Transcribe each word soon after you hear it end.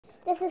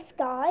This is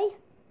Sky.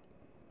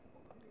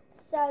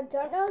 So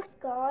don't know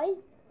Sky.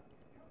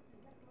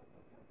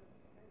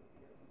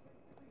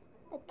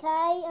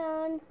 Okay,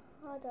 and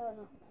I don't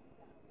know.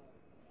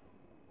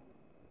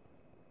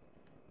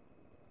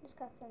 Just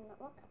got to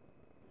network.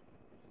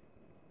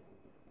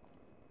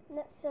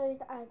 Let's show you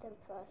the item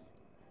first.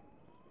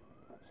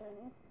 Let's show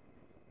you.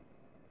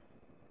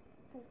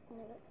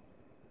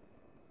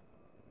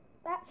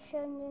 That's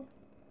showing you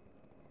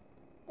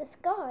the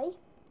Sky,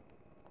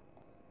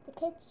 the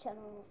kids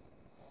channel.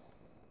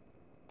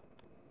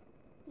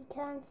 You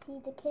can see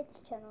the kids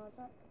channel,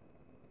 right?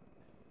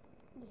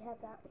 You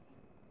have that.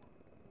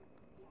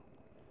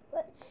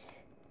 Let's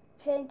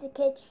change the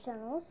kids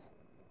channels.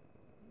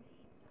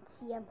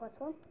 CM plus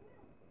one.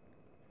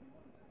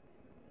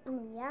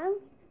 Boom Yang.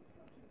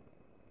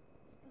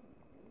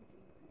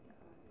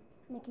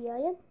 Nicky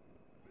Iron.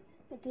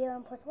 Nicky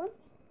Iron plus one.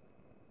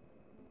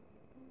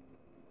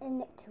 And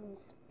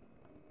Nicktoons.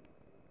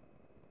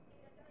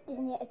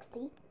 Disney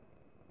XD.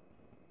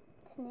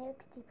 Disney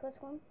XD plus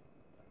one.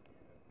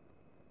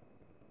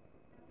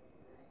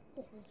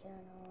 Disney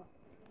Channel.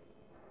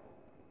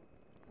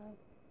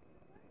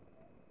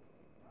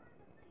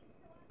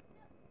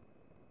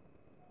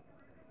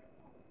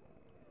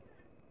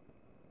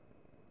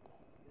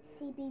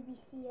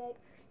 CBBC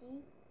HD.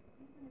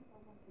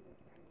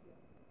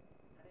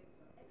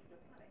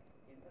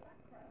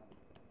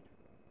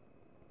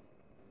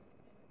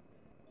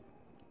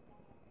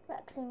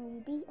 Max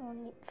and Ruby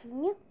on Nick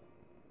Jr.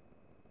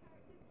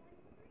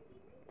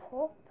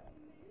 Pop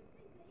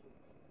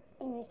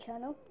in the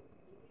channel.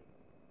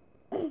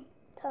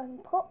 Tiny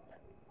Pop.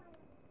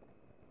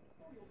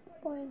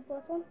 Boing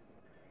plus one.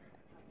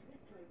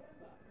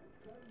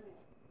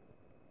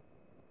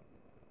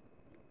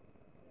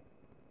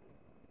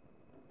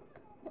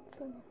 Nick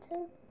Jr.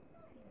 2.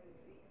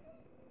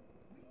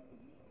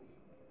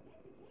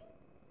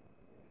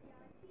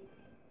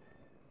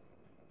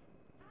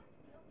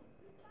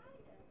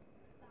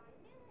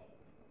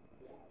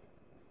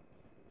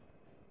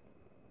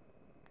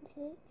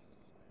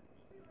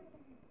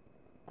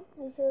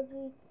 This will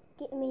be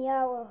getting me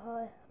out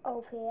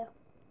of here.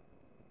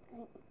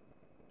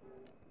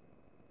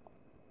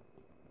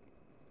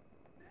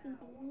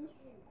 CBBs.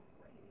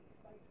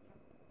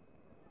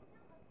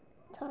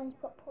 Tiny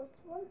Pop plus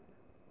one.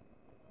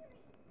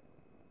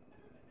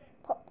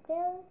 Pop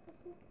Girls.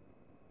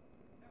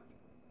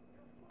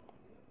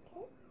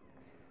 Okay.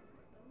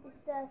 This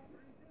does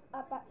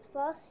Bats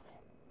first.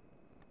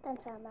 And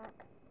Mac.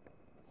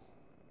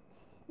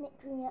 Nick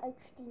Jr.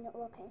 HD not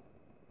working.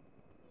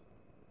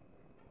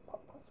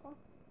 Pop plus one.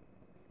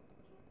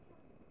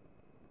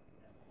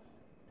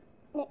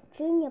 Nick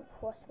Jr.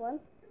 plus one.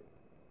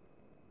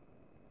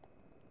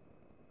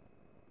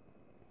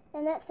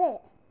 And that's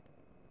it.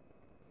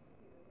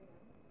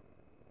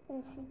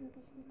 And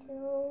CBBC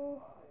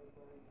 2.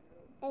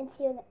 And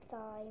see you next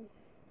time.